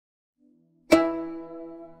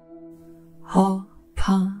Haw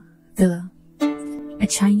Par Villa, a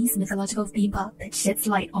Chinese mythological theme park that sheds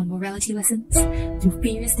light on morality lessons through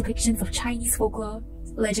various depictions of Chinese folklore,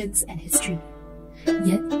 legends, and history.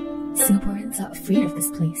 Yet, Singaporeans are afraid of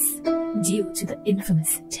this place due to the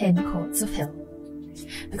infamous 10 Courts of Hell.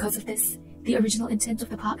 Because of this, the original intent of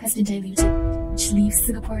the park has been diluted, which leaves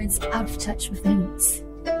Singaporeans out of touch with their roots.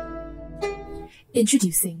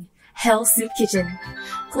 Introducing Hell Soup Kitchen.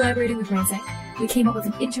 Collaborating with Ransack, we came up with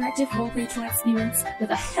an interactive roleplay tour experience with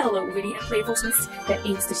a hella witty and playful twist that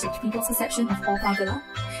aims to shift people's perception of Haw Par Villa,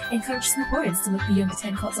 encourage Singaporeans to look beyond the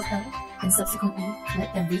 10 Courts of Hell, and subsequently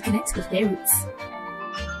let them reconnect with their roots.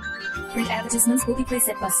 Print advertisements will be placed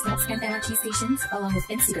at bus stops and MRT stations, along with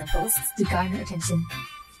Instagram posts to garner attention.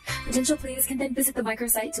 Potential players can then visit the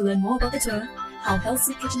microsite to learn more about the tour, how Hell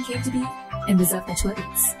Soup Kitchen came to be, and reserve their tour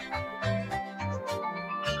dates.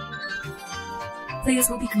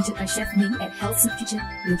 Players will be greeted by Chef Meng at Hell Soup Kitchen,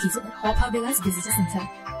 located at Haw Par Villa's Visitor Center.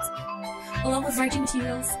 Along with writing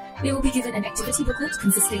materials, they will be given an activity booklet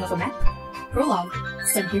consisting of a map, prologue,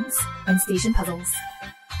 some hints, and station puzzles.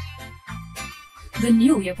 The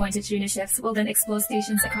newly appointed junior chefs will then explore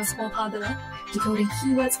stations across Haw Par Villa, decoding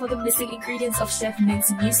keywords for the missing ingredients of Chef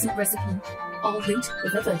Meng's new soup recipe, all linked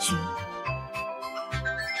with a virtue.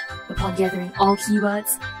 Upon gathering all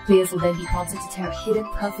keywords, players will then be prompted to tear a hidden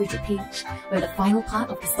perforated page where the final part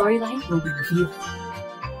of the storyline will be revealed.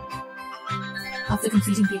 After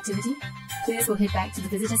completing the activity, players will head back to the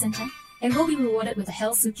visitor center and will be rewarded with a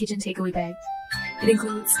Hell Soup Kitchen takeaway bag. It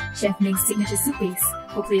includes Chef Meng's signature soup base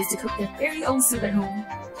for players to cook their very own soup at home,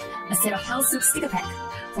 a set of Hell Soup sticker pack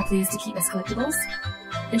for players to keep as collectibles,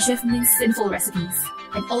 and Chef Meng's sinful recipes,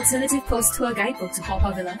 an alternative post-tour guidebook to Haw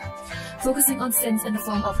Par Villa, focusing on sins in the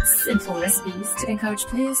form of sinful recipes to encourage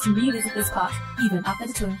players to revisit this park even after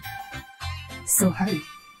the tour. So hurry,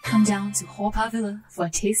 come down to Haw Par Villa for a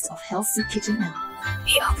taste of Hell Soup Kitchen now.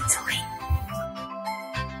 Be open to late.